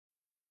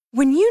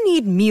When you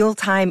need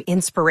mealtime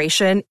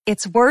inspiration,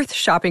 it's worth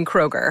shopping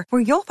Kroger,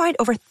 where you'll find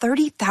over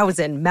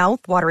 30,000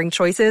 mouth-watering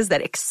choices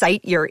that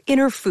excite your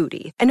inner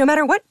foodie. And no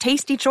matter what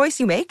tasty choice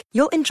you make,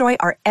 you'll enjoy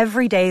our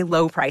everyday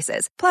low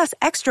prices, plus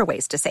extra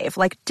ways to save,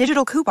 like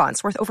digital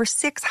coupons worth over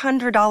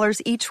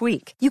 $600 each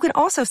week. You can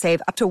also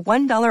save up to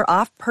 $1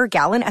 off per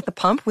gallon at the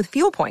pump with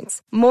fuel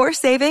points. More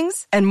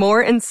savings and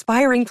more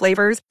inspiring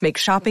flavors make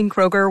shopping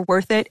Kroger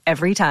worth it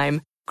every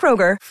time.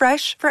 Kroger,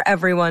 fresh for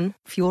everyone.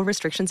 Fuel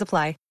restrictions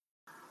apply.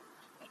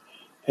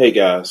 Hey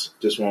guys,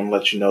 just want to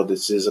let you know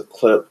this is a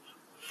clip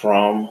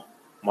from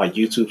my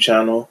YouTube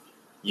channel,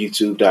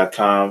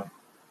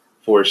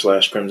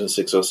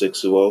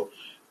 youtube.com/Crimson60620.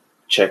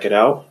 Check it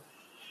out.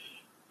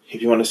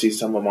 If you want to see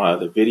some of my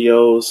other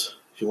videos,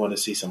 if you want to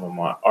see some of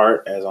my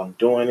art as I'm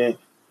doing it,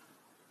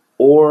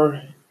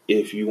 or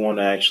if you want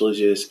to actually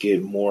just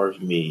get more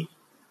of me,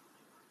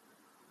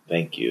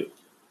 thank you.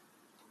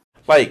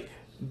 Like,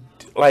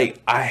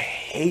 I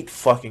hate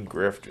fucking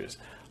grifters.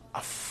 I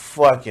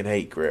fucking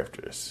hate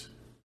grifters.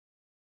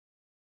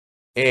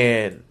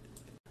 And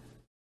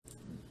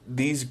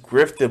these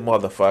grifting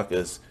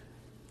motherfuckers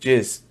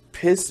just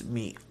piss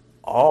me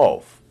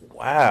off.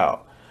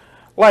 Wow.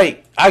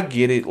 Like, I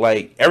get it.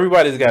 Like,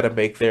 everybody's got to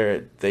make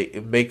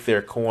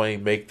their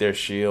coin, make their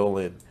shield,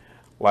 and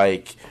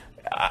like,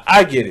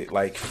 I get it.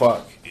 Like,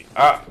 fuck,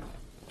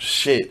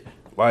 shit.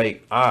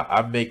 Like,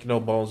 I make no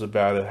bones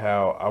about it.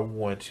 How I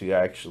want to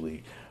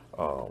actually,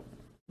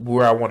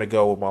 where I want to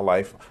go with my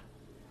life,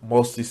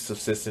 mostly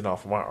subsisting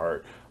off of my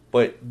art.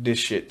 But this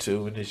shit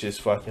too, and it's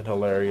just fucking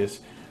hilarious.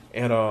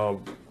 And I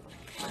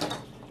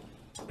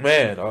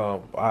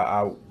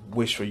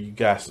wish for you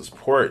guys to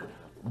support,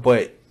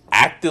 but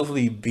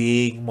actively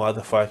being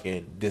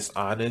motherfucking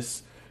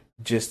dishonest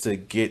just to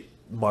get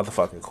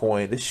motherfucking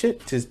coin, this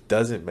shit just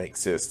doesn't make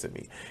sense to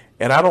me.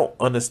 And I don't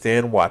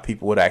understand why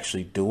people would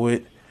actually do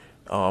it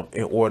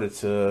in order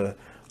to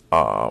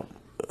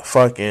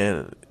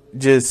fucking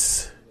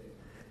just,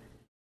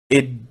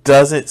 it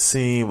doesn't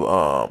seem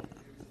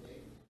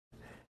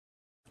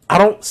I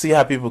don't see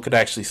how people could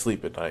actually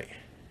sleep at night.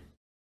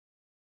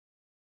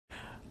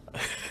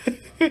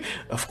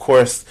 Of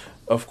course.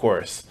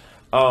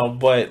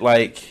 But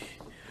like,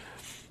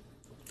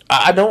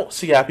 I don't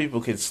see how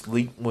people can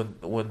sleep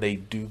when they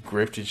do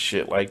grifted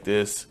shit like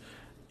this.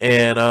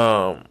 And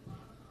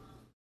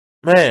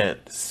man,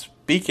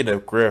 speaking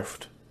of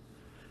grift,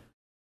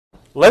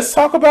 let's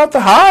talk about the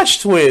Hodge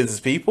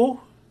twins,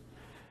 people.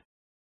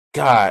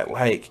 God,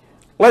 like,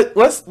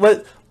 let's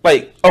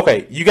like,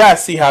 okay, you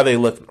guys see how they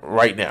look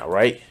right now,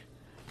 right?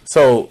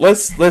 So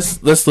let's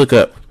look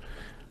up.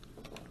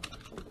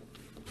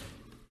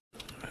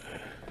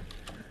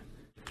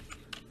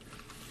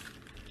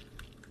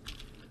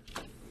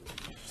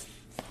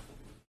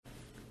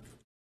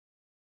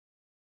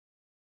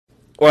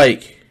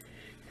 Like,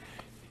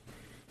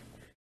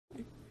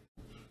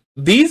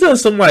 these are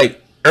some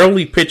like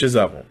early pictures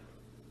of them.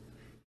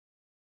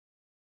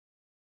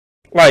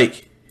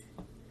 Like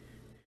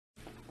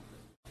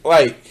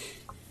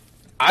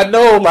I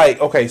know,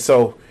 like, okay,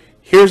 so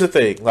here's the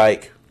thing,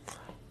 like,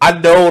 I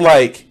know,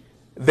 like,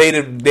 they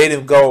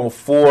didn't go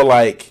full,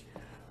 like,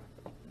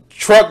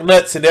 truck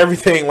nuts and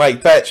everything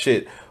like that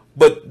shit,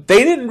 but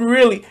they didn't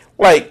really,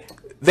 like,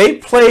 they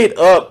played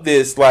up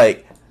this,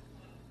 like,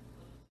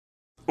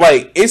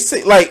 it's,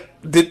 like,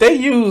 did they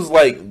use,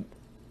 like,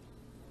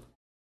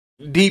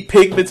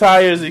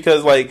 depigmentiers?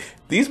 Because, like,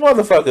 these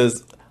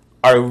motherfuckers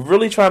are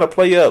really trying to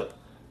play up,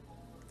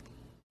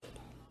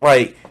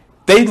 like,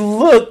 they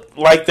look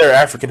like they're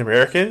African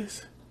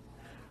Americans,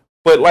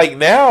 but like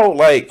now,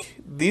 like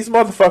these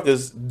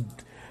motherfuckers,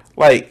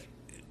 like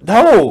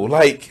no,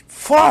 like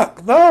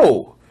fuck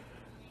no.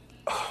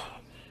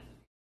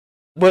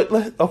 But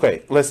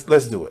okay, let's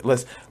do it.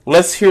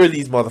 Let's hear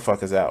these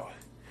motherfuckers out.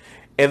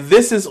 And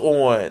this is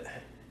on.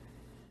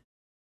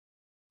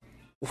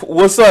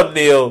 What's up,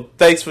 Neil?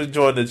 Thanks for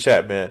joining the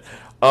chat, man.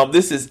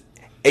 This is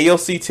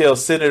AOC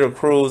tells Senator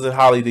Cruz and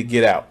Holly to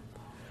get out.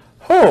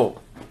 Oh,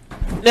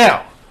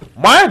 now.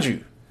 Mind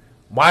you,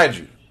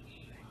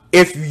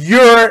 if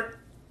you're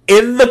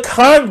in the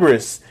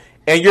Congress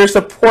and you're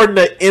supporting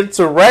the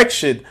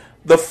insurrection,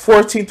 the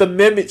 14th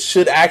Amendment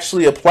should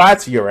actually apply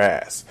to your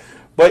ass.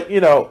 But, you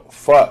know,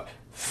 fuck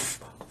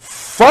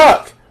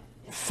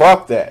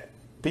that.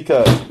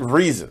 Because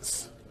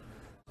reasons.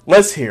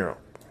 Let's hear them.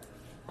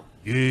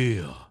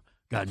 Yeah,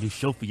 got a new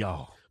show for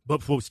y'all. But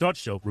before we start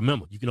the show,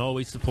 remember, you can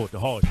always support the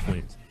Hodge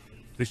Twins.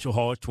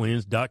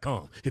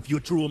 OfficialHodgeTwins.com. If you're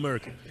a true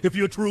American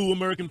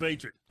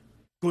patriot,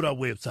 go to our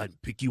website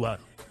and pick you out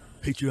a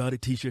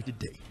patriotic t-shirt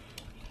today.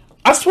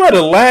 I swear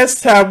the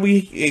last time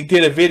we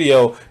did a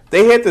video,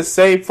 they had the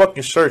same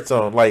fucking shirts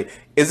on. Like,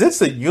 is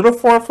this a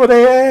uniform for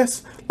their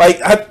ass? Like,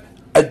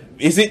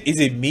 is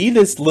it me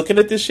that's looking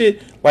at this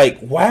shit?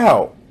 Like,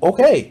 wow,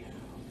 okay.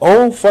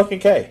 Oh, fucking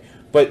K.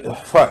 But,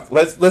 fuck,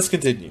 let's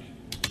continue.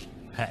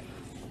 Hat.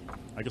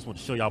 I just want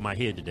to show y'all my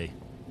head today.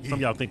 Some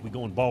of y'all think we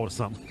going bald or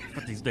something.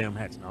 Put these damn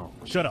hats on.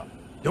 Shut up.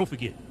 Don't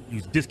forget,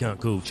 use discount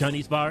code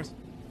Chinese Virus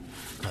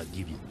I'll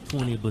give you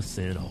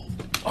 20% off.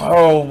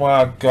 Oh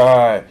my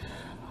god.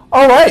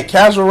 All right,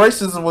 casual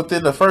racism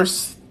within the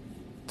first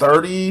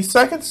 30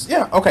 seconds?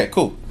 Yeah, okay,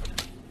 cool.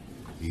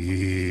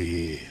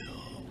 Yeah.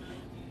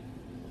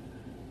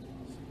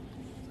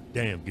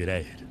 Damn good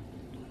ad.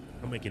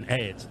 I'm making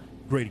ads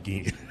great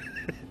again.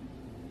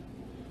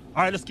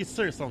 All right, let's get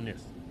serious on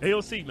this.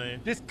 AOC,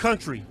 man, this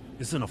country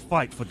is in a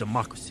fight for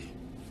democracy.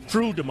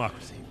 True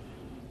democracy.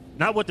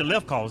 Not what the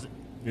left calls it.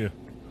 Yeah.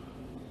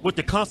 What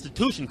the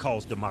Constitution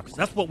calls democracy.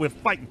 That's what we're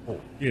fighting for.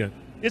 Yeah.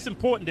 It's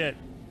important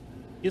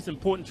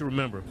to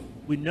remember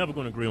we're never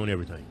going to agree on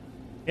everything.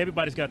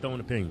 Everybody's got their own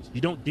opinions.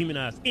 You don't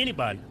demonize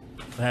anybody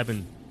for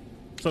having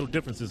subtle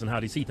differences in how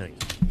they see things.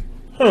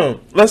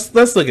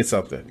 Let's look at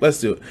something. Let's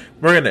do it.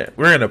 We're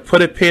gonna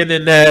put a pin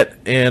in that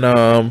and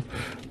all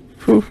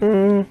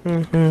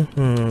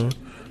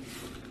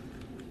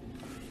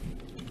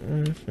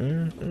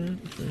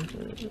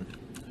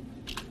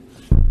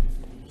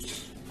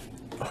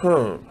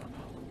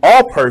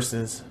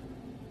persons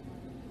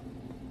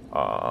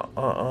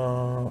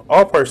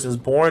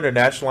born or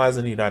nationalized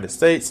in the United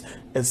States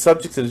and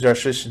subject to the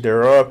jurisdiction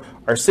thereof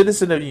are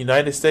citizens of the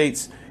United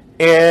States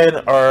and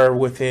are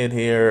within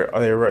here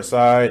on the right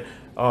side.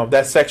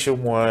 That's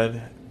section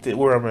 1.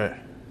 Where I'm at.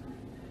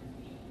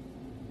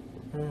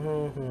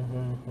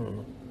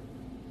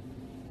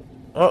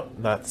 Oh,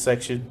 not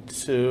section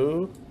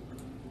 2.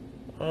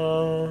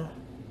 Yeah,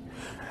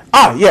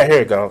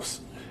 here it goes.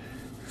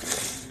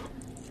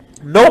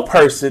 No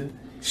person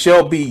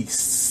shall be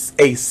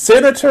a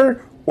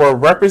senator or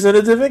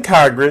representative in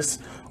Congress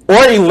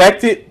or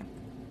elector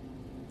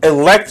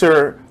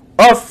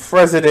of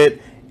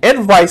president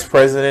and vice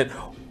president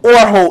or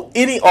hold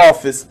any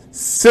office,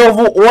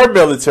 civil or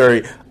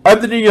military,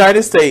 under the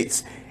United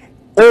States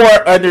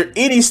or under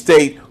any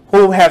state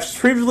who has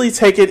previously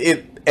taken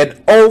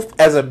an oath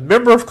as a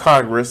member of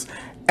Congress,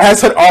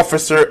 as an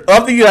officer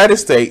of the United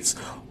States,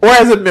 or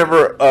as a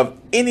member of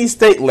any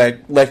state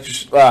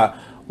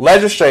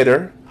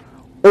legislator,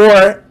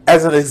 or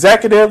as an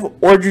executive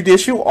or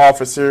judicial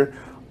officer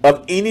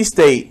of any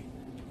state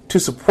to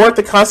support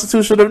the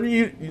Constitution of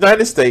the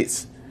United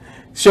States,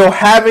 shall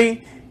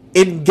having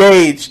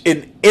engaged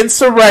in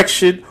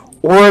insurrection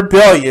or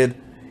rebellion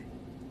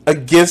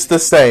against the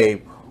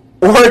same,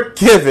 or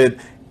given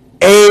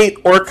aid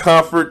or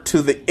comfort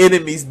to the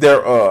enemies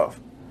thereof.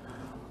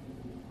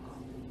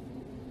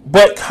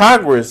 But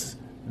Congress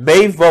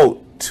may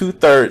vote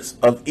 2/3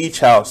 of each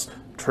house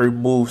to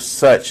remove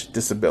such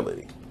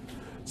disability.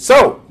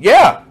 So,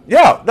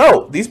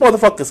 no, these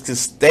motherfuckers can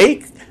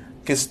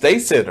stay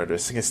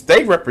senators, can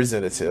stay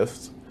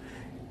representatives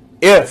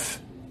if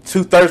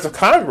 2/3 of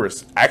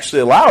Congress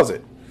actually allows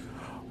it.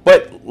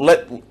 But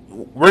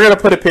we're gonna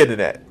put a pin in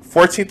that.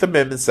 14th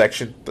Amendment,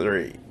 Section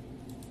 3.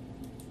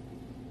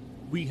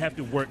 We have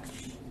to work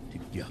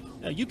together.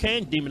 Now, you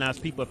can demonize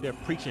people if they're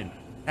preaching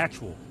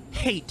actual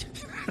hate.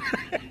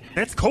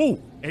 That's cool.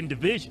 And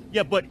division.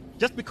 Yeah, but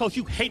just because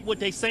you hate what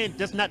they're saying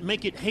does not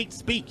make it hate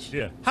speech.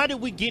 Yeah. How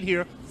did we get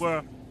here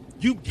where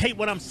you hate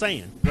what I'm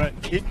saying, right?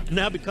 It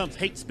now becomes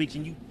hate speech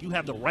and you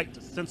have the right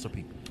to censor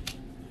people.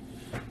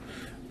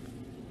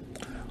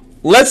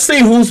 Let's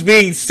see who's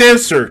being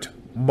censored,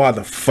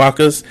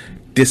 motherfuckers.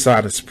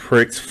 Dishonest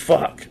pricks.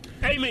 Fuck.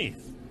 Amen.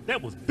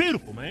 That was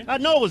beautiful, man. I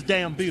know it was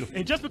damn beautiful.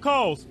 And just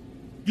because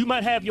you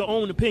might have your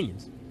own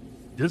opinions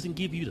doesn't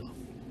give you the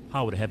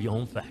power to have your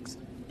own facts.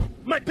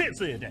 Mike Pence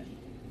said that.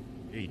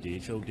 He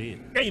did, sure did.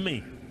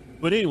 Amen.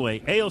 But anyway,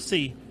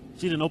 AOC,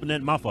 she didn't open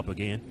that mouth up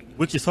again,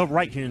 which is her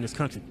right here in this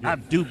country. Yeah. I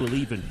do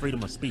believe in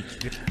freedom of speech.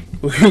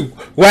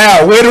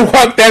 Wow, way to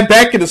walk that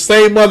back in the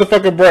same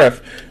motherfucking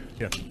breath.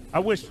 Yeah. I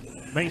wish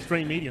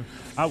mainstream media,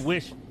 I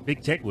wish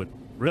big tech would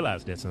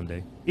realize that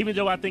someday. Even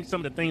though I think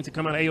some of the things that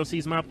come out of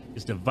AOC's mouth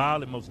is the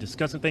vile and most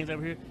disgusting things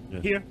ever here.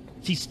 Yeah. Here,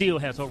 she still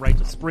has her right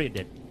to spread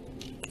that.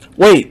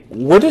 Wait,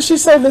 what did she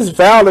say that's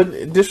vile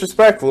and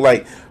disrespectful?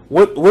 Like,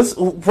 what?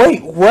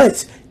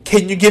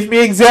 Can you give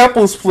me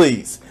examples,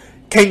 please?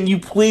 Can you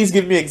please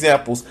give me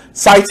examples?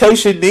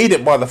 Citation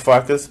needed,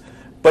 motherfuckers.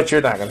 But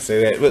you're not going to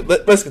say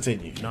that. Let's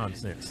continue.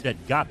 Nonsense.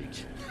 That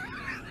garbage.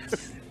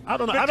 I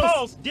don't know.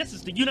 Because this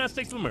is the United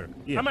States of America.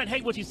 Yeah. I might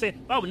hate what you said,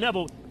 but I would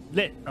never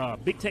let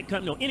big tech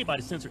company or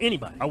anybody censor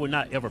anybody. I would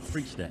not ever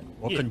preach that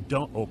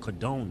or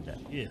condone that.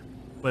 Yeah.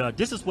 But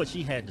this is what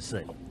she had to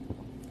say.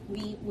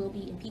 We will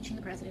be impeaching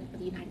the President of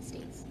the United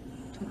States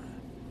tomorrow.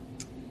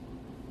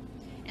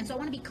 And so I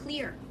want to be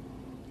clear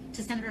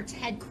to Senator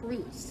Ted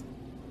Cruz.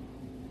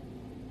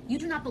 You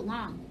do not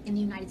belong in the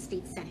United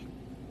States Senate.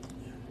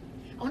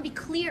 I want to be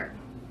clear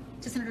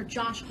to Senator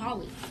Josh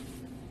Hawley.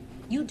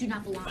 You do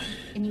not belong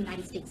in the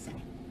United States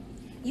Senate.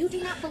 You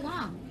do not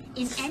belong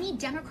in any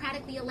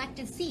democratically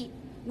elected seat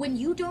when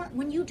you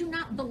do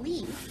not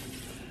believe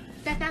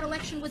that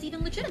election was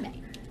even legitimate,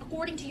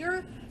 according to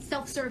your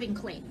self-serving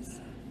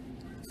claims.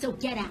 So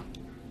get out.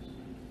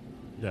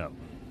 No.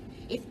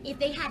 If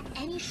they had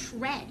any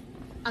shred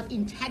of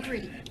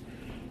integrity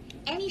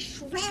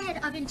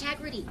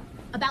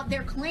about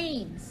their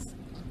claims,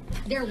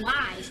 Their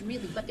lies,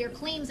 really, but their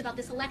claims about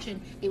this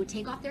election, they would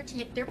take off their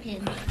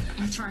pin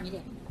and turn it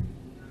in.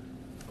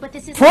 But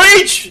this is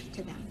Preach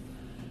to them.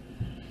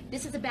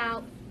 This is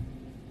about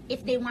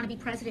if they want to be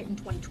president in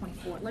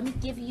 2024. Let me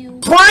give you...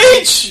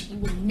 Preach! You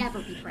will never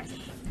be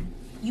president.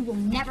 You will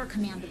never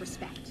command the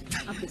respect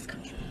of this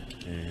country.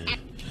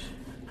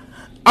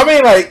 I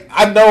mean, like,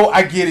 I know,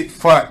 I get it.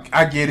 Fuck,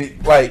 I get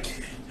it. Like,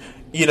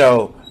 you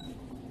know,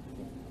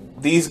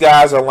 these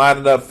guys are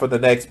lining up for the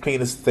next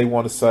penis that they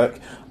want to suck.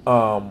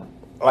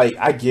 Like,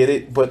 I get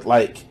it, but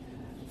like,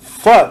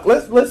 fuck,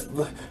 let's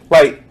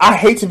like, I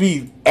hate to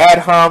be ad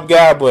hom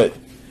guy, but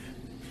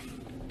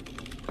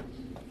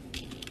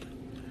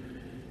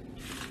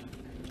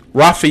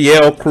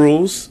Rafael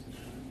Cruz,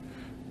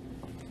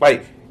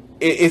 like,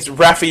 it's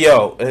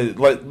Raphael.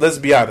 Let's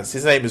be honest,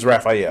 his name is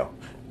Raphael,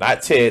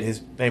 not Ted.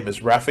 His name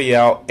is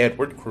Rafael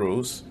Edward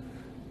Cruz.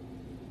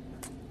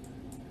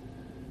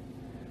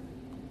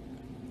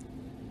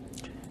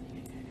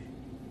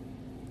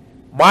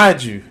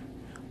 Mind you,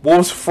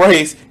 Wolf's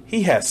phrase,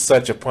 he has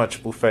such a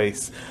punchable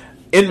face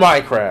in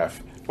Minecraft.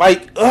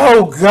 Like,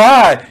 oh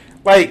God,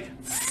 like,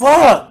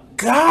 fuck,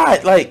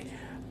 God, like,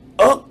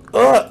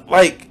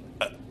 like,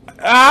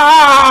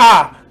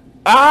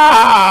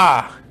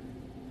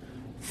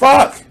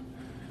 fuck.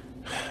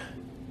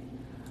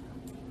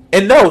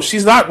 And no,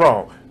 she's not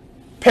wrong.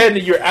 Panda,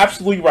 you're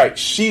absolutely right.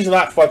 She's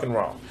not fucking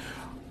wrong.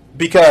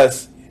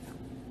 Because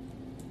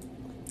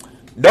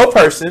no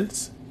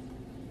persons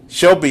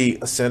shall be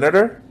a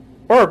senator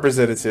or a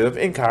representative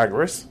in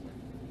Congress.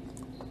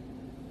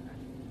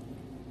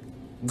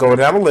 Go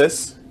down the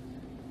list.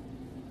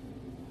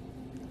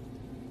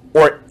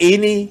 Or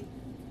any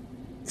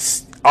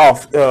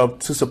to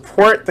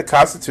support the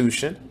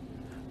Constitution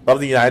of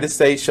the United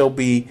States shall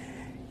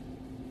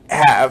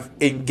have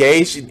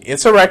engaged in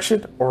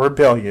insurrection or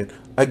rebellion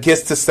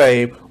against the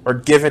same or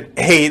given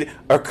aid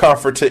or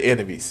comfort to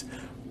enemies.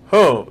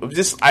 I'm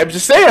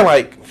just saying,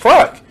 like,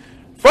 fuck.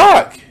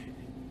 Like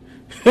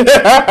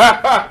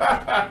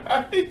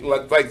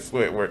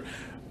Squidward.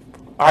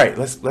 All right,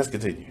 let's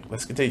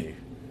continue.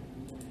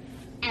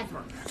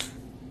 Ever.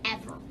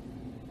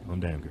 I'm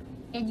damn good.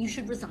 And you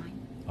should resign.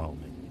 Oh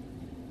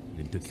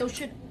man. So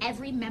should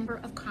every member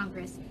of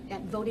Congress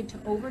that voted to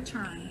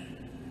overturn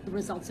the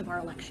results of our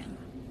election.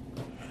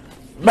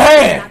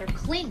 Man! Rather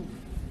cling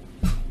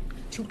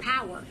to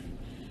power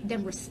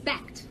than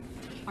respect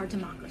our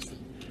democracy.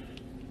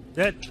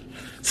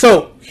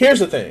 So here's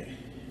the thing.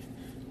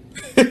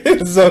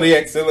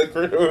 Zodiac Silla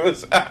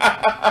Cruz.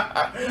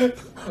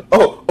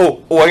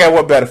 oh, I got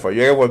one better for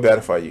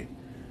you.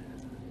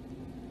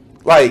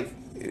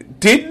 Like,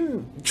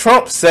 didn't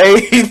Trump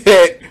say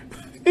that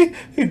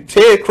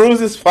Ted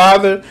Cruz's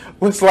father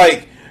was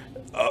like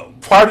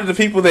part of the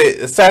people that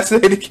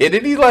assassinated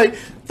Kennedy? Like,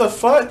 the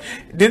fuck?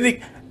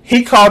 Didn't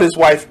he called his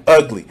wife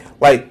ugly?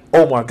 Like,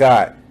 oh my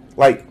God.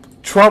 Like,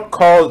 Trump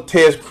called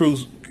Ted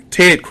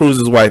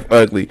Cruz's wife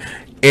ugly.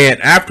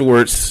 And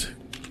afterwards,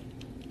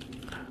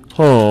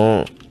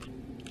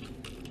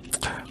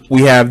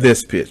 we have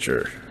this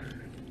picture.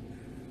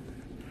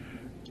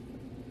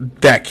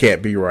 That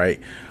can't be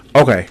right.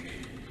 Okay.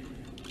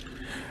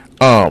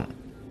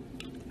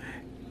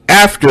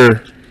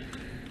 After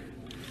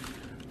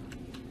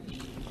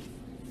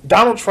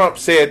Donald Trump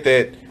said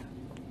that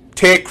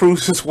Ted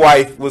Cruz's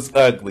wife was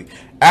ugly,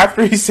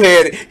 after he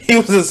said he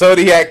was a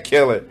Zodiac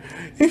killer.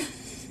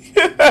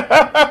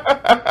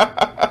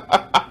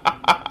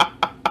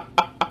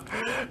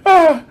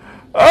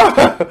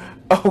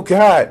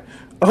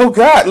 Oh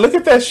God, look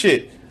at that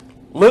shit.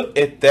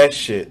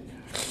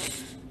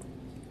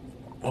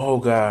 Oh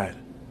God.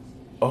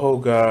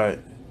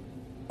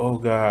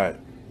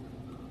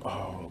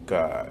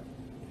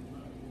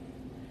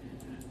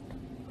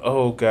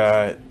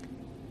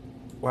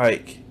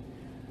 Like,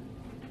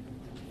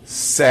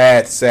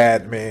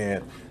 sad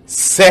man.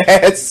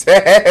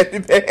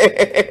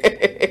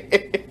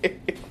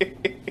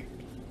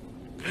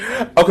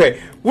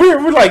 Okay,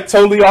 we're like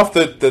totally off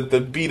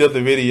the beat of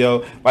the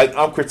video. Like,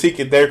 I'm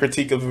critiquing their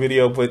critique of the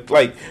video, but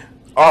like,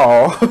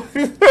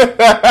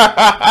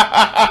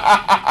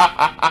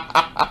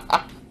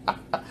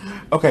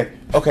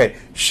 Okay,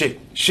 shit.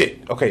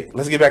 Okay,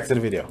 let's get back to the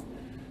video.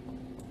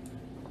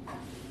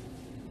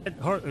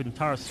 Her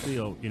entire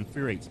spiel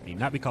infuriates me,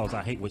 not because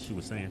I hate what she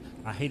was saying.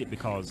 I hate it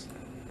because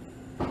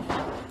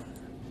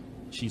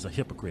she's a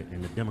hypocrite,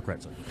 and the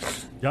Democrats are.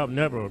 Y'all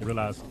never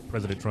realized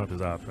President Trump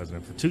is our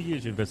president. For 2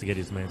 years, you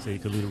investigated this man, said he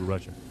colluded with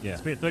Russia. Yeah.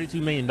 Spent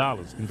 $32 million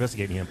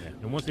investigating him.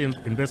 And once the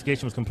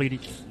investigation was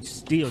completed, you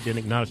still didn't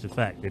acknowledge the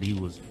fact that he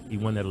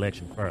won that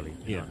election fairly.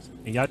 Yeah.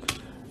 And y'all...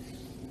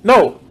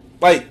 No,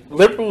 like,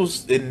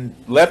 liberals and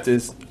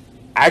leftists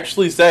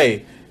actually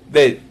say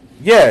that,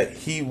 yeah,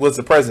 he was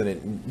the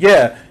president.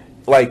 Yeah,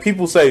 like,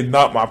 people say,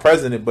 not my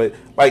president, but,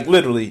 like,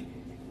 literally,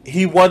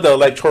 he won the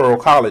Electoral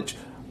College.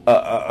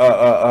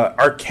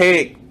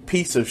 Archaic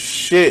piece of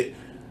shit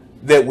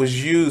that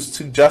was used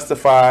to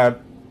justify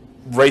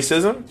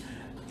racism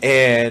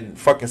and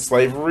fucking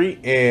slavery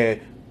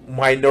and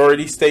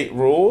minority state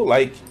rule.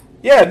 Like,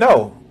 yeah,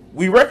 no,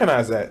 we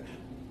recognize that.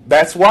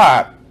 That's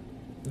why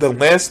the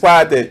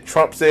landslide that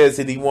Trump says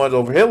that he won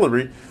over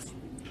Hillary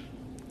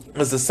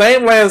was the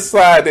same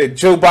landslide that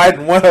Joe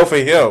Biden won over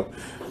him.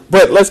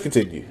 But let's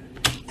continue.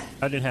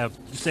 I didn't have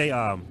you say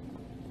on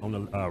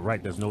the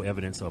right. There's no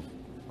evidence of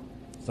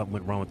something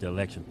went wrong with the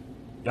election.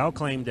 Y'all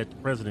claim that the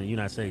president of the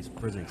United States,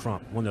 President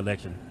Trump, won the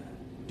election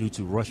due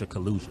to Russia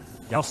collusion.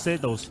 Y'all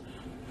said those.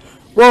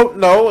 Well,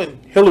 no,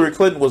 and Hillary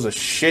Clinton was a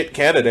shit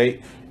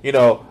candidate. You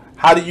know,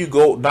 how do you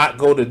not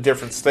go to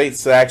different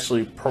states to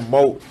actually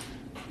promote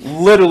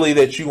literally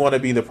that you want to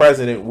be the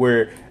president,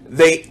 where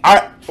they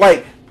are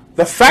like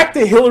the fact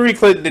that Hillary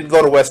Clinton didn't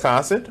go to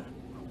Wisconsin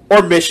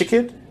or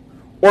Michigan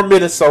or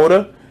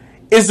Minnesota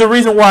is the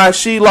reason why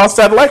she lost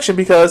that election,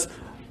 because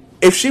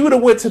if she would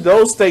have went to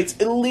those states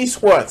at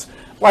least once,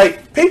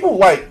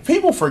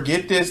 people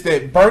forget this,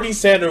 that Bernie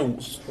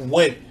Sanders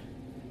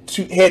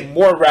had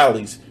more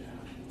rallies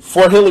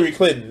for Hillary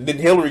Clinton than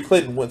Hillary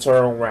Clinton went to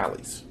her own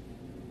rallies.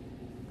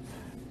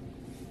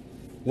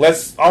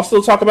 Let's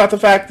also talk about the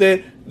fact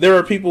that there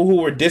are people who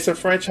were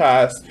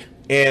disenfranchised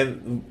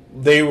and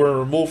they were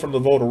removed from the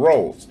voter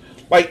rolls.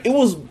 Like, it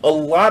was a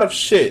lot of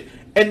shit.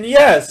 And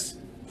yes,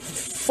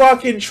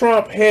 fucking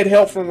Trump had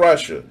help from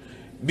Russia,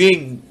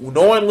 being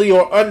knowingly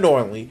or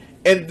unknowingly.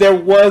 And there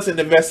was an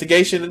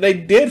investigation and they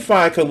did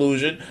find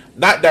collusion,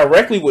 not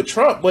directly with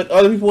Trump, but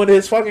other people in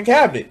his fucking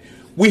cabinet.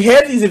 We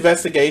had these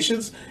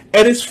investigations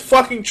and it's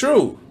fucking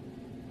true.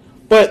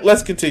 But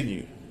let's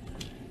continue.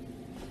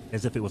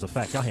 As if it was a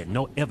fact. Y'all had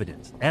no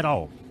evidence at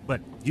all. But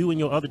you and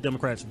your other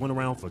Democrats went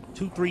around for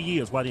 2-3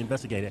 years while they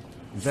investigated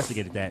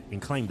that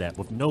and claimed that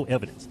with no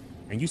evidence.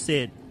 And you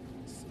said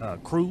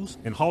Cruz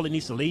and Hawley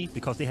needs to leave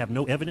because they have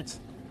no evidence?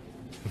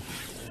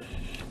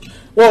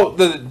 Well,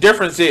 the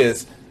difference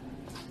is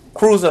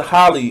Cruz and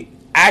Hawley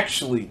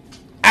actually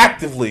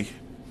actively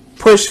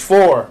pushed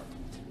for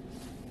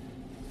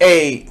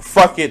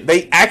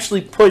they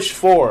actually pushed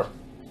for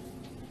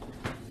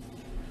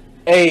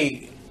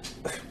a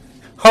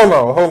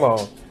hold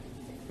on.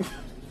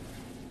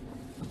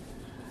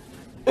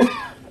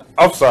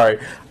 I'm sorry.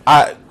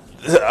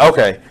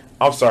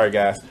 I'm sorry,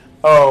 guys.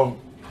 Wow.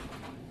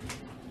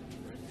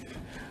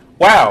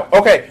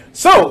 Okay.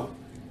 So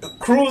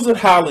Cruz and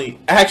Hawley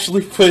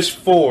actually pushed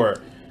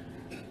for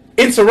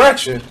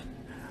insurrection.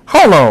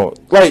 Hold on.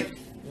 Like,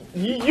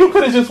 you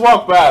could have just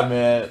walked by,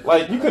 man.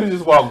 Like, you could have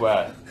just walked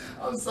by.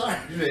 I'm sorry,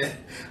 man.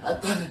 I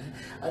thought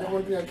I didn't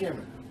want to be on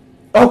camera.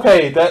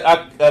 Okay,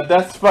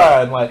 that's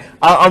fine. Like,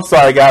 I'm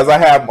sorry, guys. I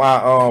have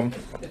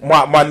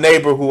my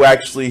neighbor who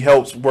actually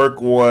helps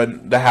work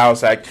on the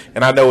House Act,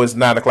 and I know it's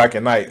 9:00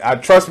 at night.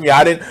 Trust me,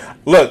 I didn't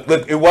look.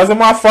 It wasn't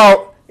my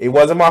fault. It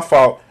wasn't my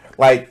fault.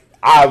 Like,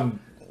 I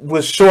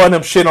was showing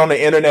him shit on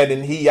the internet,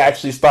 and he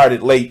actually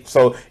started late,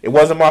 so it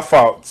wasn't my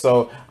fault.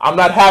 So I'm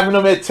not having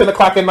him at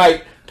 10:00 at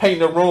night painting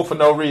the room for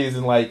no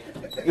reason. Like,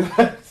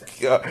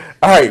 all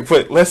right,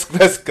 but let's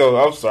go.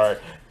 I'm sorry.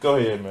 Go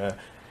ahead, man.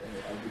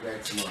 I'll be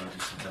back tomorrow.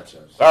 Just some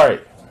touch-ups. All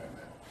right.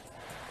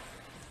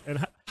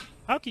 And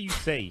how can you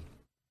say,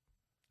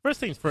 first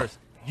things first,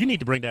 you need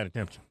to bring down the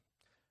temperature.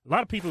 A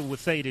lot of people would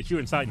say that you're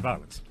inciting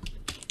violence.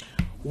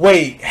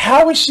 Wait,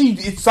 how is she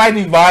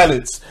inciting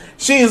violence?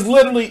 She is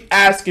literally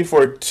asking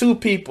for two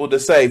people to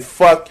say,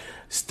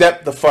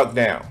 step the fuck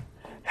down.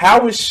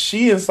 How is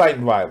she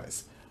inciting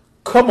violence?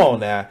 Come on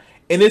now.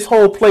 In this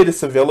whole play to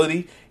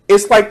civility,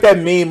 it's like that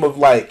meme of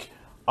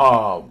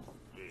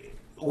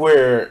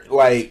where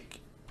like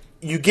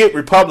you get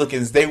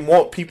Republicans, they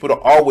want people to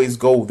always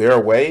go their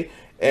way,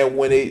 and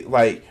when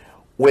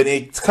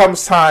it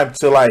comes time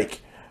to like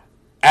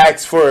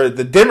ask for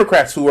the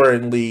Democrats who are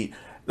in lead,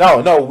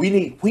 no, we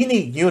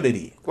need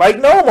unity. Like,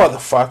 no,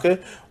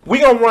 motherfucker, we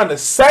gonna run the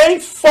same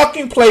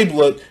fucking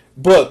playbook.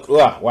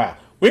 Wow,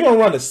 we gonna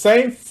run the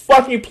same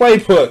fucking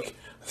playbook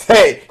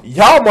that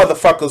y'all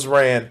motherfuckers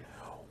ran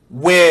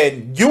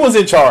when you was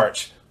in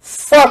charge.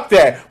 Fuck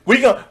that.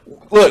 We gonna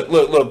look.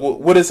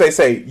 What does they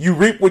say? You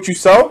reap what you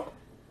sow.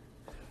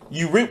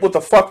 You reap what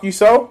the fuck you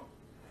sow.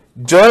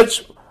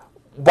 Judge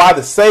by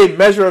the same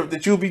measure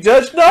that you'll be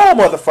judged. No,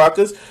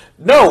 motherfuckers.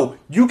 No,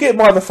 you get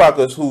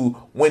motherfuckers who,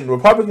 when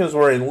Republicans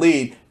were in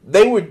lead,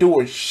 they were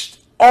doing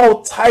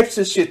all types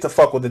of shit to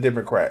fuck with the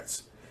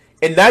Democrats.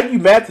 And now you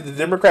mad that the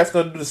Democrats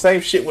gonna do the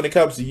same shit when it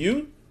comes to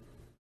you?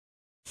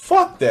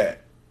 Fuck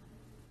that.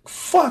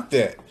 Fuck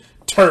that.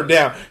 Turn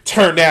down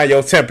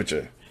your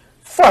temperature.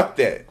 Fuck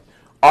that.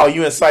 Are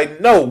you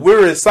inciting? No,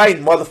 we're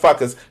inciting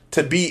motherfuckers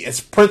to be as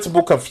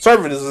principled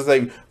conservatives as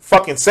they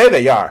fucking say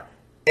they are.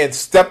 And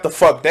step the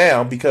fuck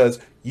down because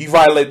you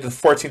violated the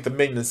 14th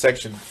Amendment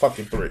section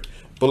fucking 3.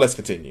 But let's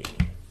continue.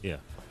 Yeah.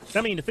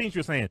 I mean, the things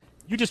you're saying,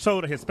 you just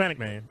told a Hispanic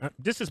man,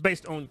 this is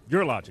based on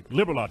your logic,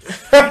 liberal logic. You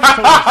just told a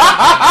Hispanic man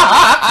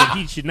that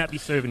he should not be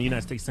serving the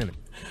United States Senate.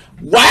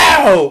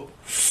 Wow.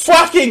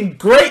 Fucking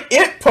great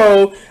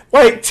info.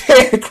 Like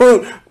Ted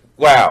Cruz.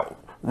 Wow.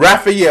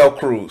 Rafael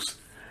Cruz.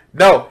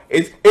 No,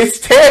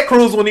 it's Ted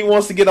Cruz when he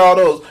wants to get all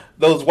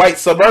those white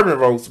suburban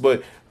votes,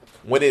 but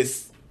when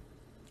it's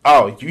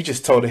you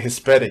just told a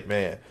Hispanic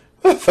man.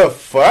 What the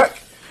fuck?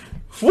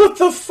 What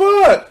the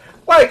fuck?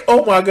 Like,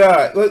 oh my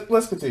God.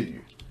 Let's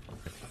continue.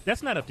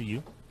 That's not up to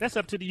you. That's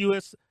up to the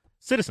U.S.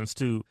 citizens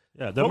to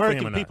the vote for him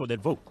American or not. people that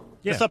vote.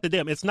 It's Yeah. up to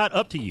them. It's not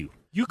up to you.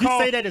 You call-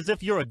 say that as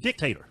if you're a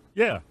dictator.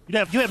 Yeah. You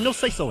have no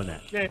say so in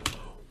that. Yeah.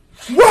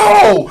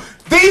 Whoa!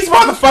 These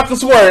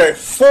motherfuckers were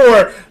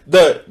for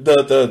the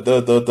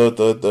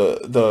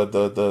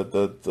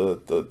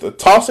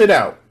toss it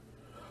out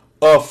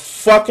of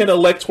fucking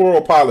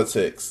electoral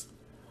politics.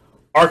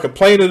 Are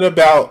complaining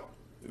about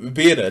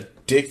being a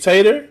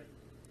dictator.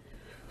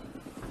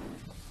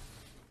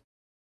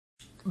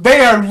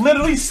 They are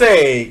literally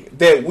saying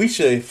that we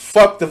should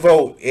fuck the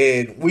vote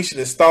and we should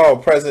install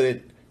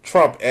President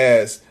Trump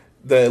as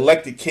the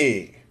elected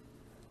king.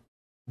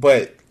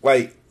 But,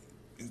 like,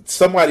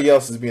 somebody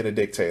else is being a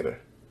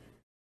dictator.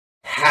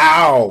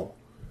 How?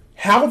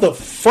 How the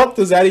fuck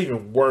does that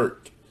even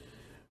work?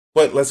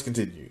 But let's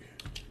continue.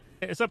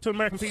 It's up to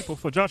American people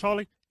for Josh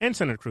Hawley and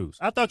Senator Cruz.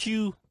 I thought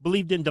you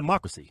believed in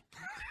democracy.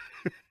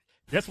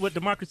 That's what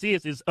democracy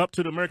is up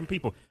to the American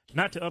people,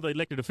 not to other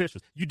elected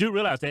officials. You do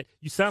realize that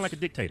you sound like a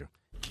dictator.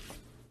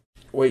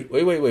 Wait.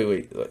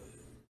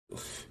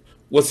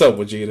 What's up,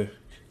 Vegeta?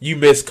 You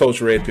missed Coach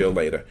Red Pill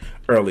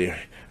earlier.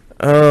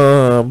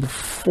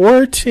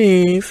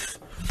 14th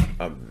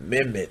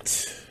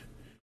Amendment.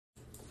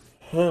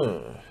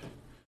 No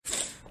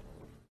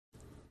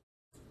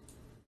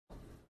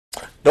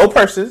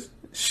person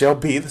shall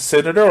be the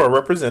senator or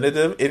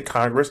representative in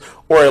Congress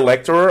or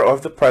elector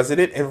of the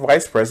president and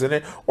vice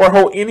president or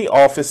hold any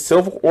office,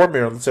 civil or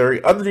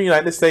military, under the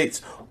United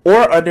States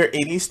or under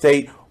any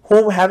state,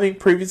 whom having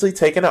previously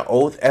taken an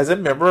oath as a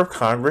member of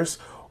Congress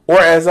or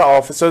as an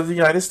officer of the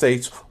United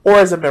States or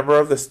as a member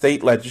of the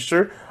state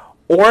legislature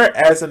or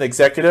as an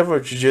executive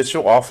or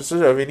judicial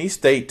officer of any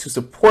state to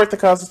support the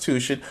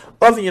Constitution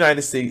of the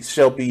United States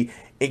shall be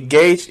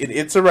engaged in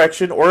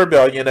insurrection or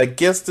rebellion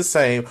against the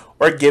same,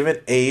 or given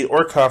aid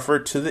or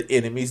comfort to the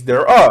enemies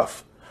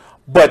thereof.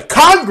 But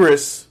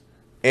Congress,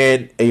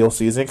 and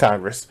AOC is in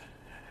Congress,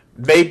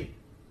 may,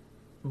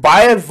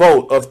 by a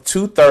vote of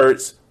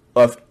 2/3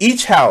 of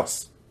each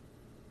house,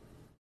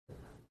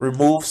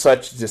 remove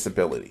such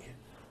disability.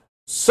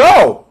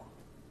 So,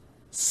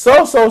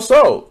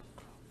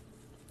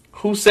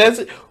 who says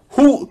it?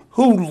 Who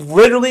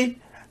literally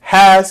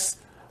has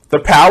the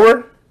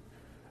power?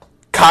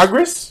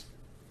 Congress?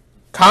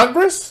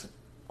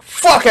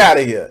 Fuck out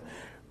of here.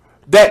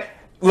 That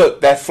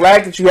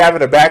flag that you have in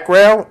the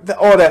background,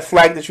 that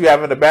flag that you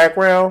have in the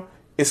background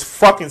is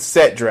fucking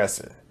set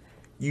dressing.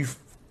 You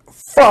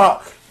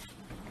fuck.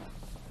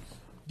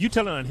 You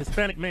telling a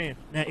Hispanic man,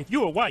 now if you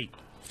were white,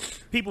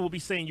 people will be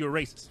saying you're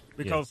racist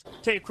because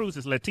Ted Cruz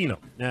is Latino.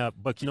 Now,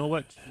 but you know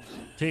what?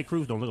 Ted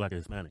Cruz don't look like a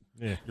Hispanic.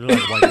 Yeah, he look like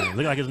a white man.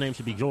 Look like his name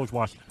should be George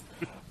Washington.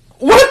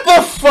 What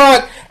the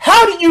fuck?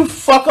 How do you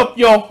fuck up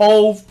your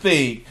whole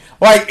thing?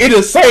 Like, in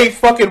the same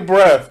fucking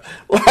breath.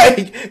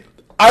 Like,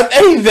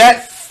 ain't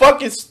that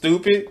fucking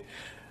stupid?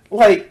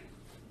 Like,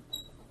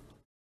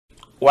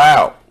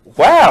 wow.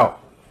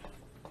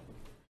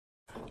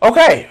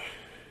 Okay.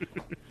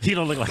 He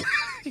don't look like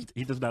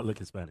he does not look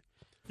Hispanic.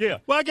 Yeah.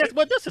 Well, I guess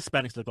does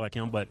Hispanics look like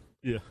him? But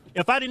Yeah.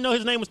 if I didn't know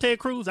his name was Ted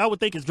Cruz, I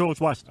would think it's George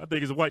Washington. I think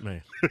he's a white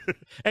man.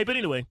 Hey, but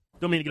anyway,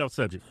 don't mean to get off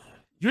subject.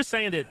 You're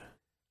saying that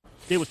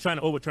they was trying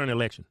to overturn the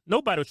election.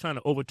 Nobody was trying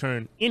to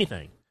overturn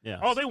anything. Yeah.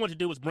 All they wanted to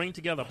do was bring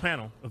together a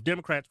panel of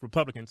Democrats,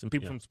 Republicans, and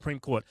people from the Supreme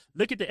Court,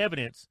 look at the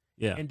evidence,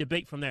 and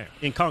debate from there.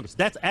 In Congress.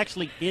 That's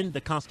actually in the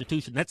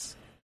Constitution.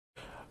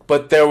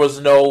 But there was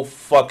no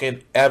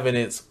fucking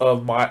evidence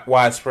of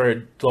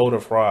widespread voter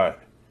fraud.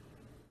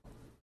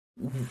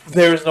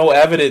 There is no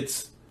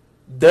evidence.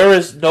 There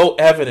is no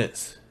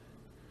evidence.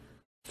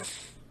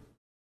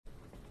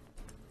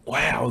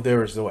 Wow,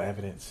 there is no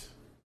evidence.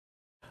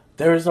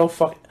 There is no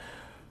fucking...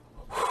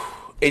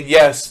 And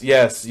yes.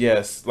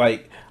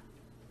 Like,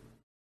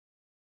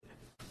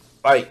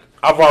 I've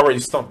already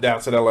stumped down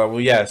to that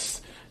level.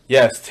 Yes,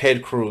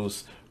 Ted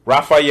Cruz,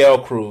 Rafael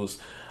Cruz.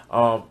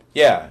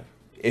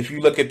 If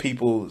you look at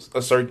people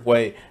a certain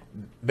way,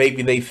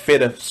 maybe they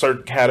fit a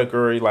certain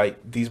category.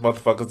 Like, these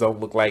motherfuckers don't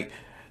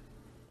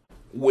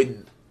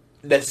wouldn't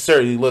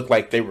necessarily look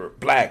like they were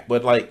black,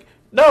 but like,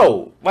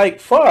 no, like,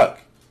 fuck.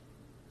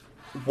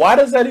 Why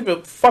does that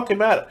even fucking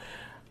matter?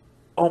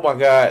 Oh my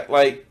God,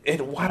 like,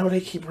 and why do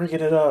they keep bringing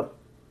it up?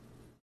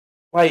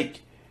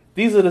 Like,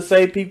 these are the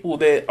same people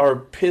that are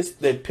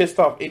pissed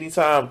off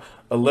anytime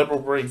a liberal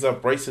brings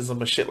up racism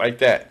and shit like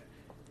that.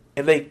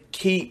 And they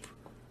keep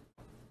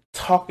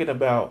talking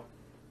about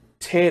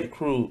Ted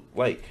Cruz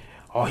like,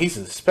 oh, he's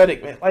a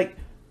Hispanic man. Like,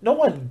 no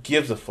one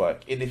gives a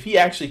fuck. And if he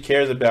actually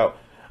cares about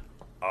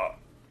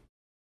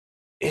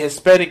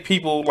Hispanic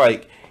people,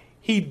 like,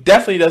 he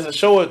definitely doesn't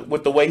show it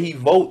with the way he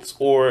votes,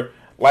 or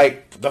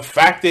like the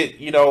fact that,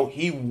 you know,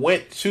 he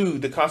went to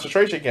the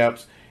concentration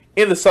camps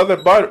in the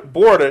southern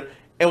border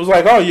and was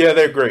like, oh yeah,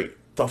 they're great.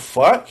 The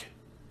fuck?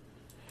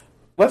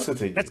 Let's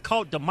continue. That's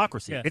called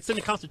democracy. Yeah. It's in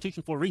the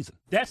Constitution for a reason.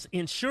 That's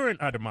ensuring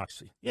our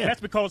democracy. Yeah.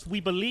 That's because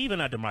we believe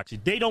in our democracy.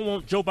 They don't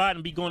want Joe Biden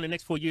to be going the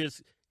next 4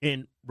 years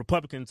and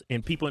Republicans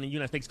and people in the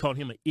United States called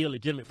him an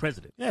illegitimate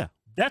president. Yeah,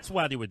 that's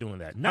why they were doing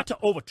that. Not to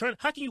overturn.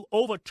 How can you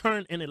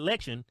overturn an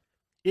election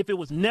if it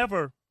was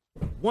never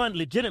won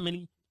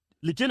legitimately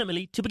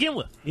to begin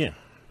with? Yeah.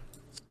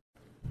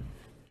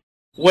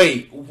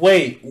 Wait.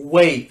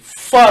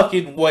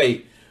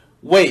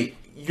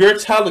 You're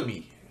telling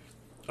me.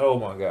 Oh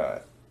my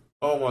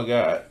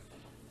God.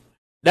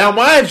 Now,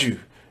 mind you,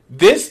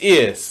 this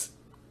is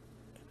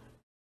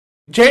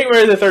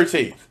January the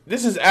 13th.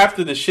 This is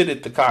after the shit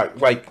at the cock.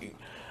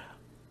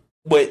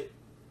 But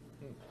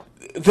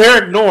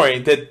they're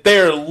ignoring that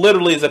there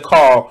literally is a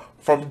call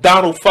from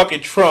Donald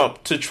fucking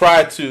Trump to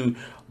try to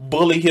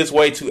bully his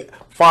way to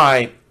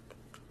find,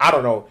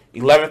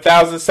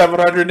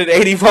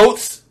 11,780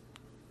 votes?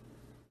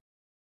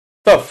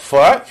 The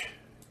fuck?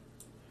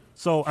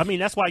 So,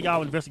 that's why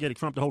y'all investigated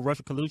Trump, the whole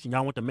Russia collusion.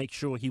 Y'all want to make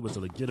sure he was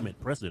a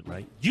legitimate president,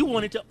 right? You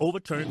wanted to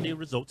overturn the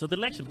results of the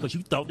election because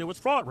you thought there was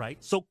fraud,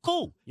 right? So,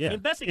 cool. Yeah.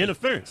 Investigate.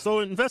 Interference. So,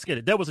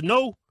 investigated.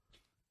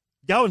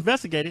 Y'all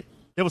investigated.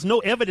 There was no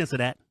evidence of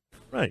that.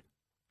 Right.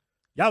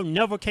 Y'all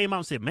never came out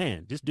and said,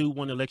 man, this dude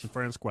won the election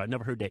fair and square. I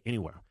never heard that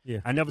anywhere.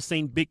 Yeah. I never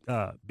seen big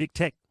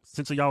tech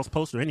censor y'all's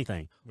post or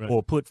anything. Right.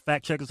 Or put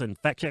fact checkers and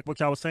fact check what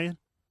y'all was saying.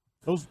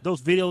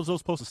 Those videos,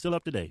 those posts are still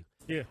up to date.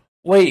 Yeah.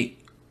 Wait.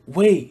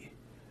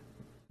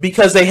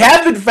 Because they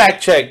have been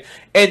fact checked,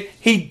 and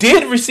he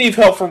did receive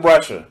help from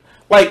Russia.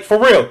 For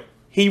real,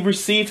 he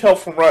received help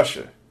from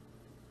Russia.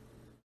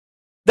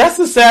 That's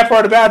the sad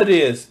part about it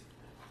is,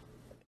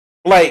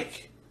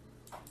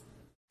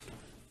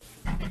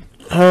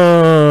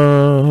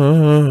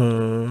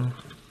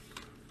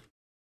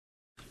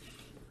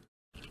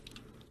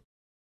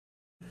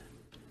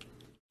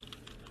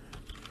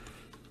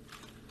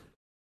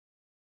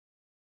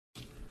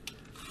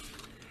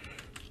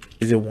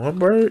 is it one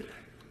bird?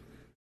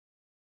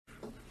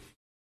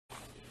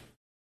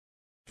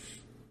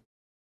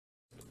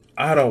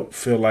 I don't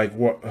feel like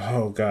what.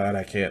 Oh God,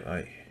 I can't.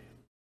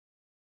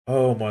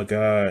 Oh my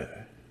God.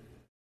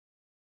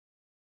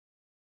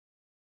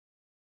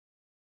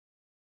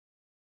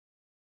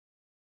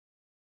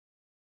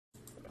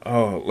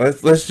 Oh,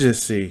 let's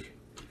just see.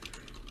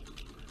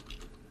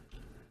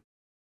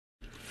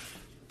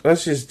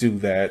 Let's just do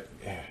that.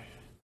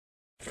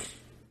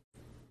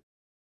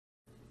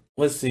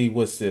 Let's see.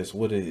 What's this?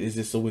 What is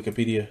this? A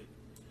Wikipedia?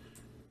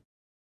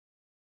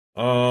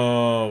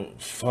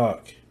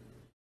 Fuck.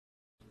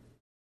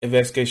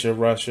 Investigation of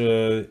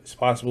Russia. It's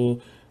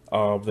possible.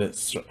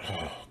 That's.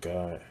 Oh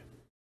God.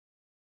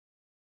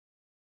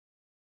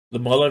 The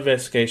Mueller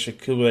investigation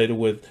culminated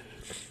with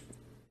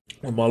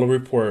the Mueller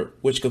report,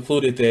 which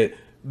concluded that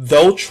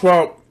though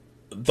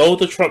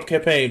the Trump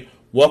campaign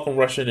welcomed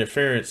Russian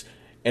interference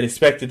and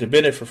expected to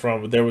benefit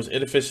from it, there was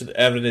insufficient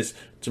evidence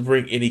to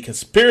bring any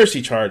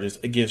conspiracy charges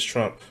against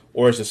Trump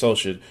or his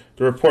associate.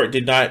 The report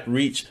did not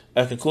reach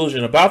a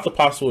conclusion about the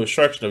possible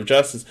obstruction of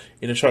justice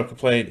in the Trump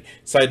complaint,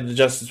 citing the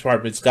Justice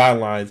Department's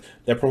guidelines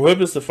that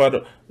prohibits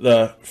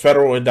the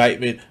federal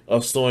indictment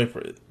of suing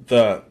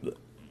the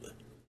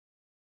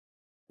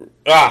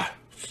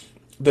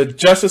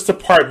Justice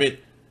Department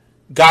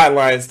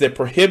guidelines that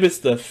prohibits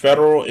the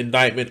federal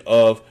indictment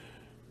of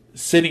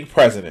sitting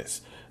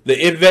presidents.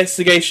 The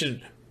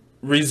investigation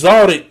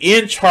resulted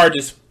in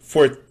charges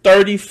for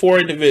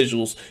 34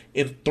 individuals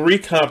in 3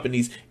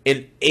 companies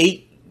and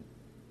 8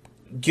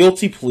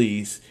 guilty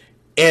pleas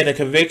and a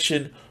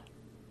conviction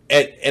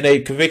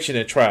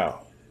at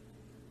trial.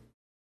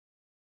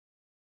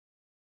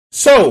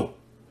 So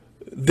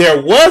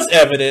there was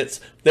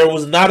evidence. There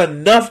was not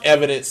enough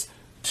evidence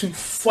to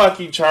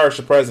fucking charge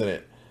the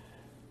president.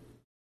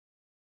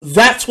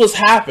 That's what's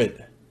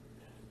happened.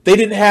 They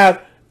didn't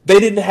have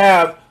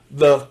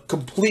the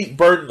complete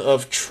burden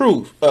of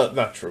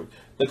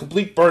the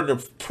complete burden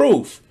of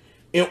proof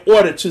in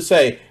order to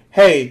say,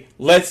 hey,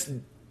 let's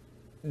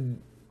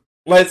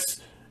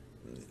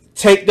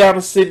take down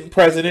a sitting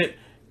president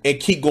and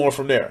keep going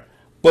from there.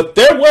 But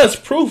there was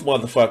proof,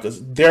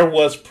 motherfuckers. There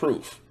was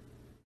proof.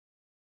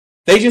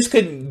 They just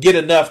couldn't get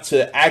enough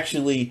to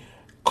actually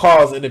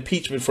cause an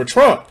impeachment for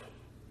Trump.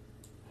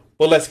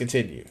 Well, let's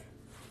continue.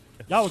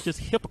 Y'all was just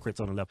hypocrites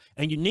on the level.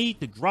 And you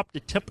need to drop the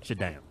temperature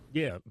down.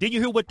 Yeah. Did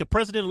you hear what the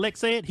president-elect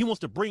said? He wants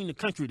to bring the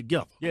country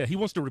together. Yeah, he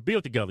wants to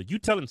rebuild together. You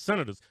telling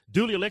senators,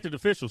 duly elected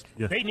officials,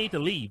 they need to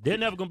leave. They're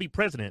never going to be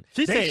president.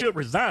 They should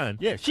resign.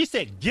 Yeah, she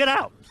said, get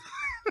out.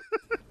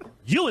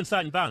 You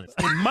inciting violence.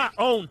 In my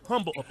own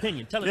humble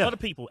opinion, telling other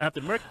people after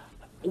America.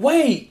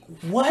 Wait,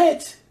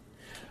 what?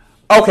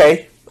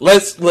 Okay,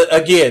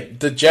 again,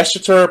 the gesture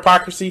to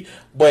hypocrisy,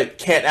 but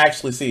can't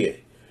actually see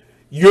it.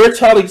 You're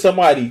telling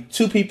somebody,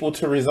 2 people,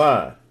 to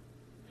resign.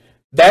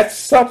 That's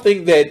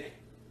something that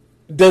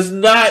does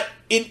not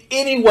in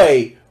any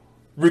way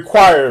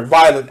require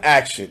violent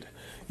action.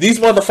 These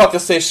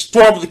motherfuckers say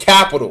storm the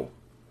Capitol.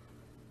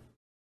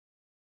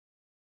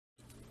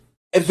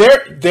 And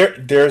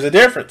there's a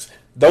difference.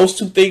 Those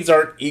 2 things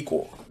aren't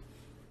equal.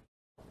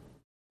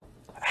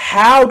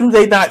 How do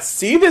they not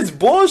see this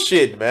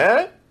bullshit,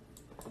 man?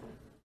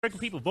 American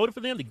people voted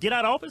for them to get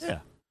out of office? Yeah.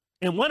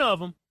 And one of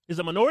them is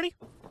a minority?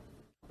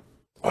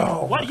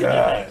 Oh Why my do you think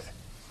god. that?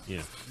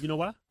 Yeah. You know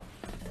why?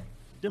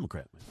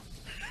 Democrat, man.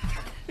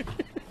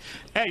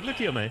 Hey, look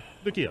here, man.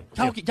 Look here.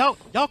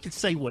 Y'all can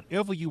say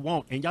whatever you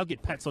want, and y'all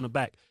get pats on the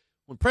back.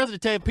 When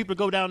President tell people to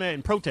go down there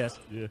and protest,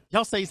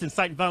 y'all say it's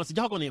inciting violence, and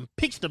y'all going to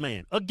impeach the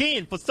man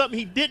again for something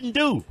he didn't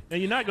do.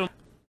 And you're not going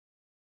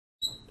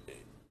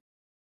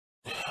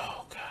to.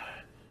 Oh god.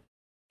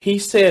 He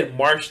said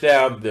march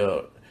down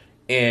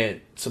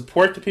and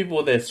support the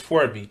people that's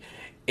for me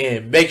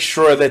and make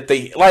sure that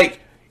they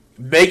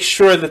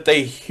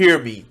hear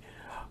me,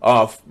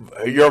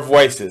 your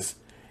voices.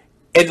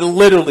 And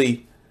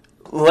literally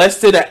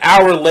less than an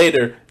hour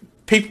later,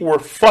 people were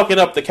fucking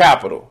up the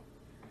Capitol.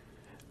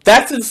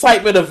 That's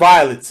incitement of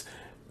violence.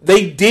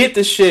 They did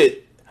the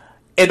shit,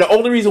 and the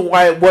only reason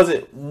why it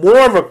wasn't more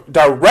of a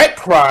direct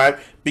crime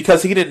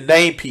because he didn't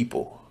name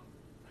people.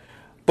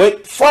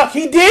 But fuck,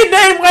 he did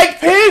name Mike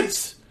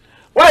Pence.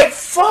 Like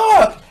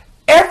fuck,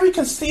 every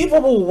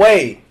conceivable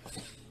way,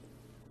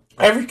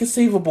 every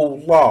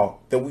conceivable law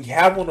that we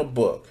have on the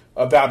book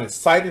about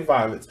inciting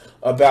violence,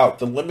 about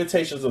the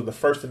limitations of the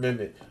First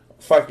Amendment,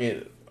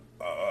 the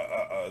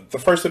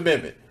First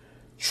Amendment.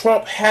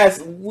 Trump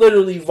has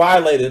literally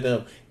violated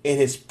them in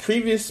his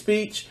previous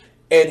speech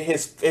and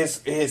his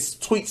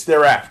tweets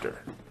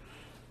thereafter.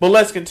 But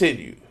let's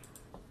continue.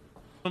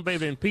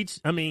 Baby, impeach.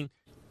 I mean,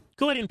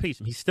 go ahead and impeach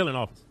him. He's still in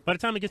office. By the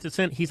time he gets to the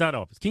Senate, he's out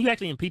of office. Can you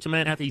actually impeach a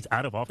man after he's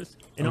out of office?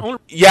 And the only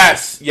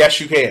Yes,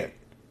 you can.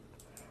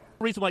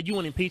 reason why you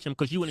want to impeach him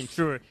because you want to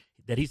ensure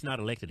that he's not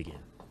elected again.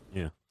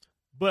 Yeah.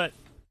 But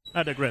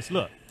I digress.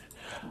 Look,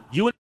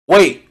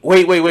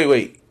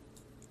 Wait.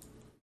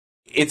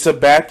 It's a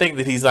bad thing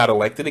that he's not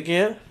elected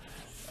again?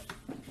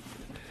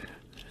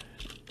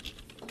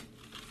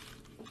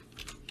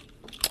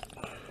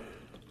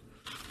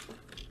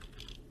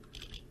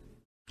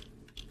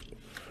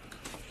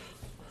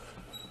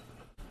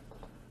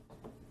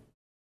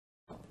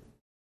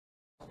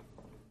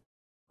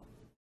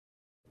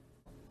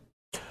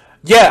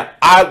 Yeah,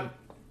 I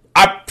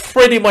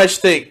pretty much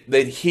think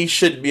that he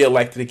shouldn't be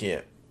elected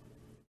again.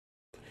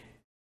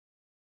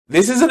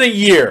 This isn't a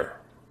year.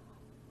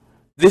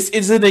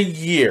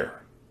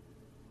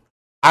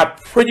 I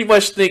pretty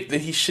much think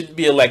that he shouldn't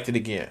be elected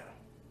again.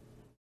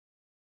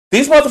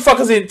 These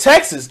motherfuckers in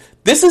Texas.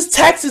 This is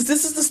Texas.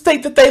 This is the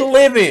state that they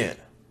live in.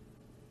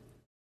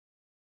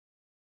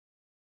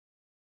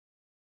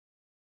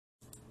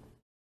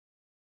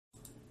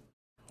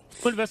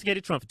 who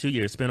investigated Trump for 2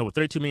 years, spent over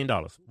 $32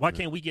 million. Why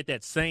can't we get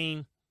that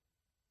same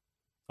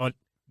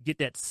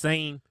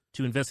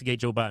to investigate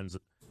Joe Biden's?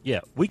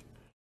 Yeah, we.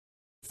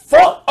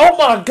 Fuck! Oh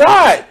my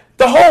god!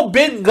 The whole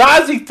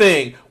Benghazi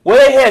thing,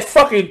 where they had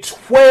fucking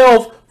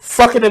 12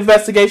 fucking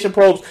investigation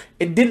probes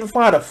and didn't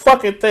find a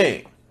fucking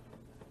thing.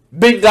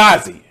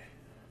 Benghazi.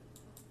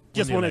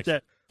 Just wanted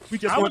that.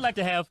 I would like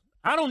to have.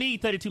 I don't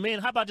need 32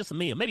 million. How about just a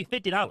million? Maybe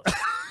 $50.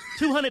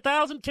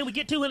 200,000? Can we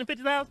get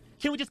 250,000?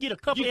 Can we just get a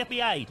couple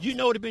FBI agents? You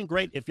know, it would have been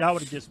great if y'all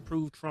would have just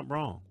proved Trump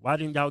wrong. Why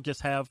didn't y'all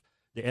just have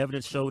the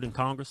evidence showed in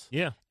Congress?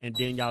 Yeah, and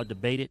then y'all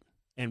debate it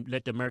and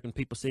let the American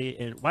people see it.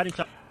 And why didn't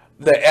y'all?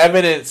 The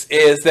evidence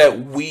is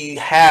that we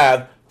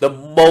have the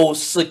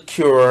most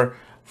secure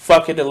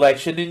fucking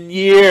election in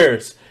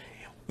years.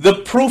 The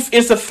proof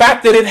is the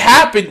fact that it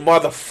happened,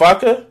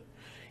 motherfucker.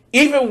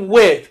 Even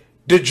with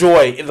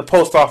DeJoy in the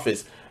post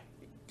office,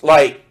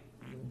 like,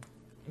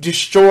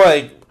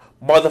 destroying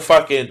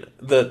motherfucking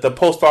the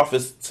post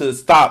office to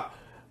stop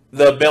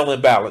the mail-in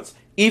ballots.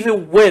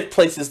 Even with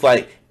places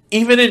like,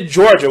 even in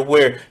Georgia,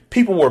 where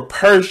people were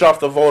purged off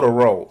the voter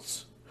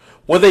rolls.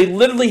 Where they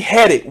literally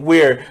had it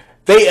where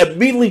they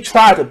immediately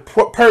tried to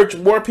purge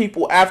more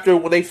people after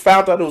when they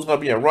found out it was going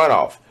to be a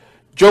runoff.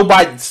 Joe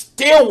Biden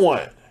still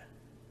won.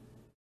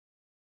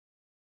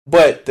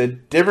 But the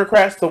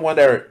Democrats, the one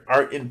that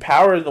are in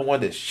power, is the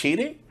one that's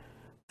cheating?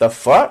 The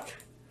fuck?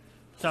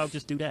 Y'all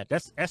just do that.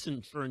 That's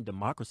ensuring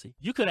democracy.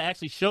 You could have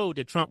actually showed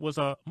that Trump was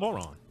a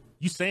moron.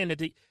 You saying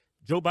that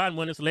Joe Biden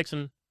won this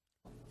election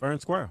fair and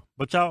square.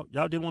 But y'all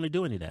didn't want to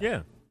do any of that.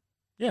 Yeah.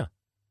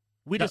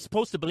 We just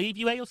supposed to believe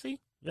you, AOC?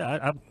 Yeah,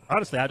 I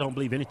honestly, I don't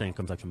believe anything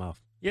comes out your mouth.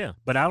 Yeah,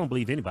 but I don't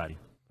believe anybody.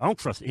 I don't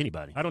trust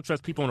anybody. I don't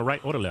trust people on the right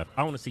or the left.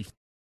 I want to see.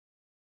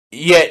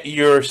 Yet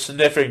you're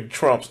sniffing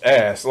Trump's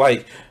ass.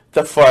 Like,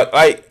 the fuck?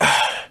 Like,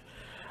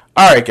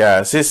 alright,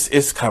 guys,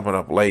 it's coming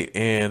up late,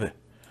 and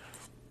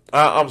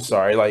I'm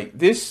sorry. Like,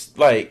 this,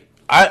 like,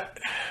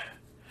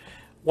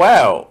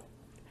 wow.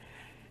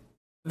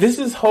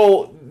 This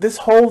whole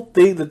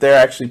thing that they're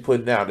actually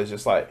putting out is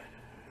just like,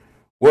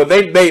 well,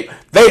 they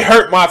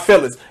hurt my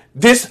feelings.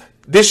 This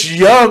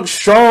young,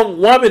 strong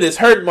woman is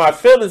hurting my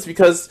feelings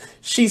because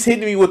she's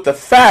hitting me with the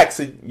facts.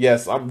 And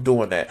yes, I'm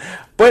doing that.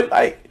 But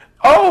like,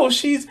 oh,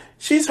 she's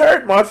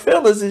hurt my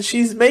feelings and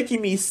she's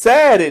making me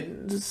sad.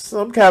 And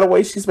some kind of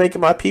way she's making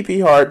my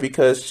pee-pee hard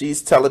because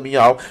she's telling me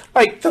all.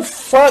 Like, the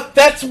fuck?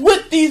 That's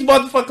what these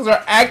motherfuckers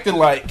are acting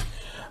like.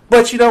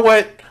 But you know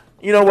what?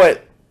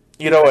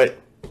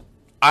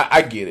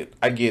 I get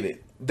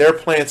it. They're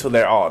playing to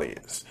their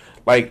audience.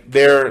 Like,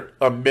 they're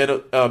a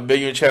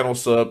million channel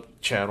sub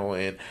channel,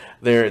 and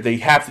They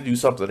have to do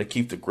something to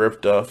keep the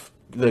grift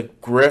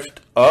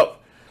up.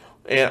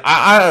 And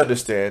I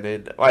understand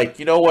it. Like,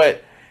 you know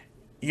what?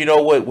 You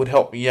know what would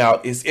help me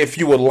out is if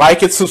you would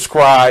like and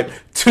subscribe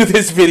to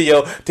this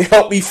video to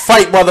help me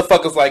fight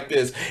motherfuckers like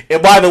this.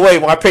 And by the way,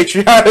 my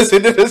Patreon is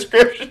in the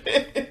description.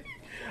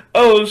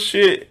 Oh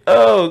shit.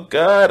 Oh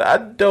god. I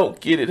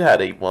don't get it how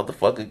they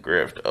motherfucking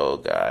grift. Oh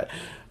god.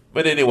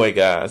 But anyway,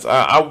 guys,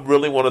 I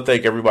really want to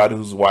thank everybody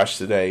who's watched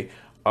today.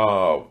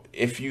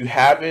 If you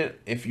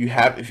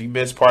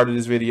missed part of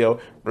this video,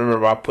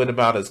 remember I put them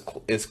out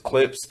as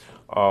clips.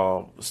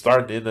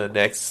 Starting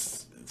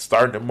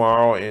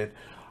tomorrow, and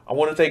I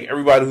want to thank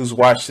everybody who's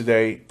watched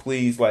today.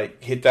 Please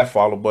hit that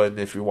follow button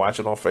if you're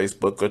watching on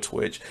Facebook or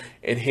Twitch,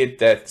 and hit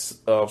that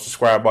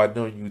subscribe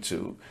button on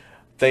YouTube.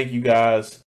 Thank you guys.